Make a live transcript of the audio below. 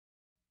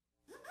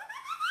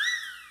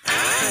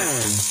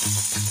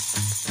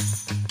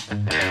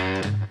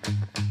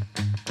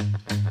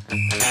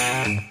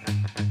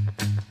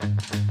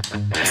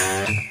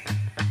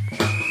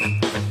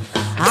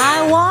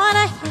I want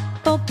a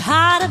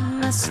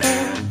hippopotamus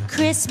for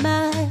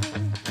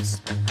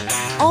Christmas.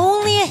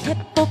 Only a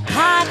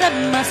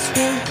hippopotamus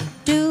will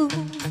do.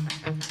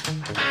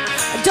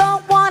 I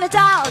don't want a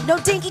doll, no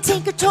dinky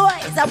tinker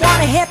toys. I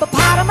want a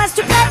hippopotamus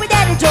to play with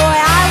and enjoy.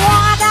 I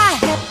want a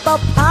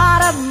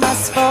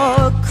hippopotamus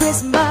for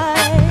Christmas.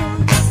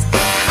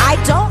 I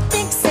don't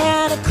think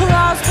Santa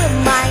Claus will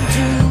mind,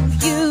 do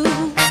you?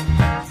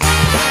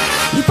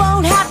 You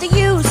won't have to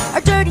use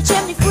a dirty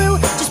chimney flue.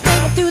 Just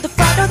bring it through the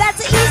front door,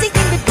 that's an easy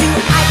thing to do.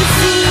 I can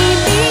see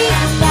me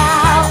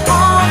now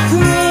on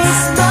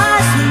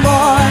Christmas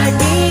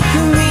morning,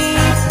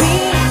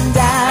 creeping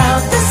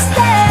down the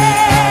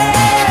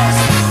stairs.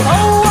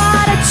 Oh,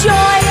 what a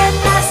joy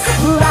and a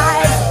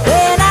surprise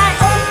when I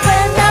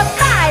open up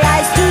my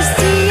eyes to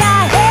see a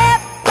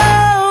hippo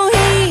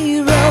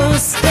hero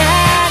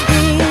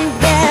standing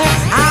there.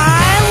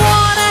 I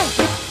want a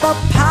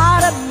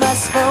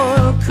hippopotamus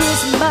for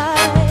Christmas.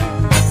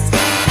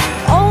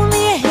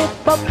 Only a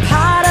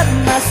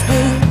hippopotamus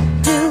will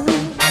do.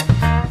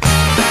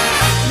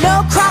 No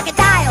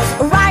crocodiles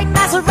or riding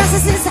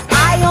rhinoceroses.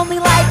 I only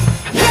like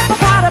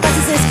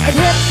hippopotamuses, and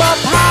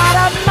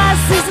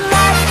hippopotamuses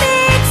like me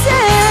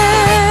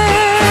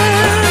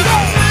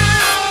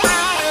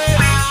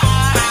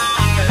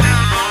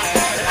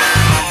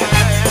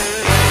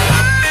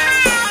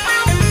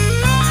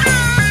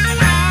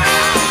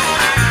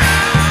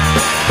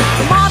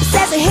The mom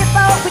says a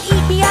hippo would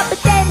eat me up, but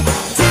then the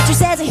teacher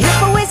says a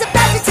hippo is a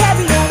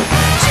vegetarian.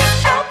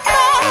 Jingle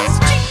bells,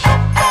 jingle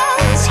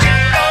bells,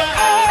 jingle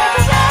all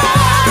the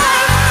way.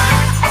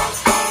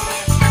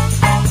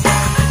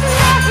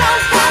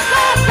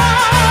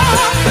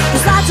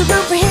 There's lots of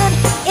room for him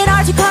in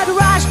our two-car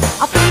garage.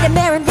 I'll feed him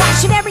there and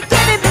wash him every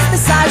give him his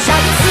massage. I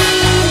can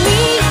see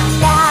me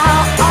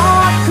now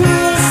on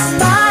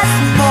Christmas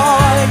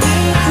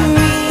morning,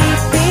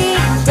 creeping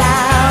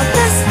down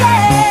the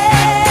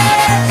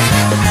stairs.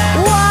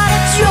 What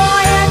a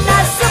joy and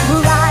a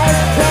surprise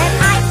when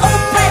I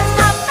open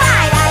up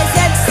my eyes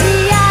and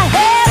see a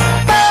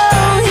hippo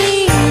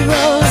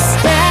hero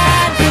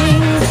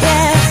standing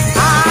there.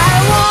 I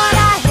want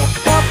a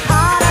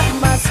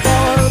hippopotamus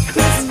for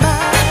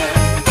Christmas.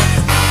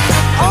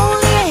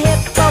 Only a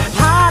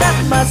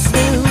hippopotamus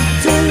will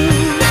do.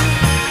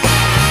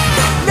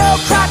 No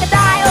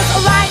crocodiles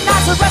or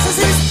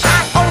rhinoceroses. I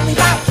only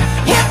like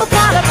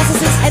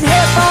hippopotamuses, and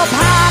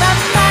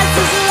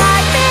hippopotamuses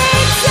like me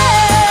too.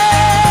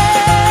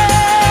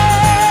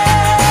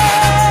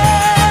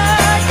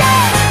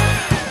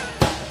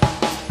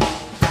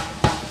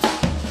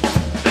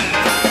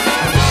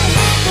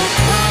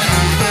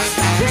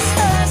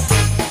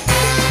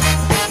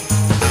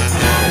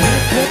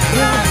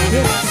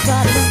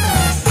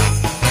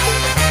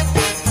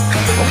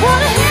 What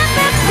a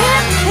hippopotamus!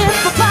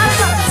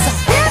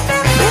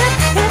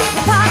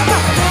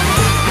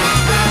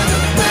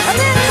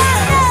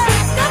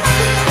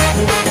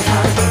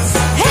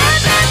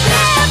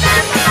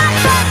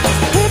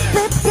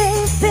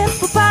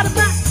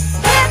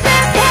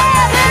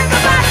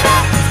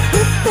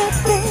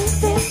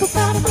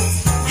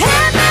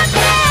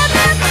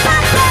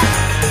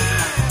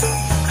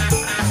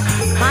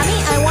 Mommy,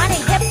 I want a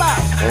hippo.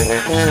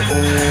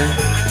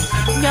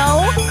 No,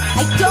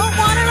 I don't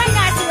want a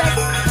rhinoceros.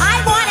 I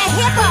want a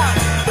hippo.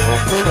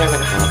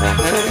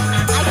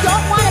 I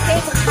don't want a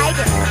baby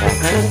tiger.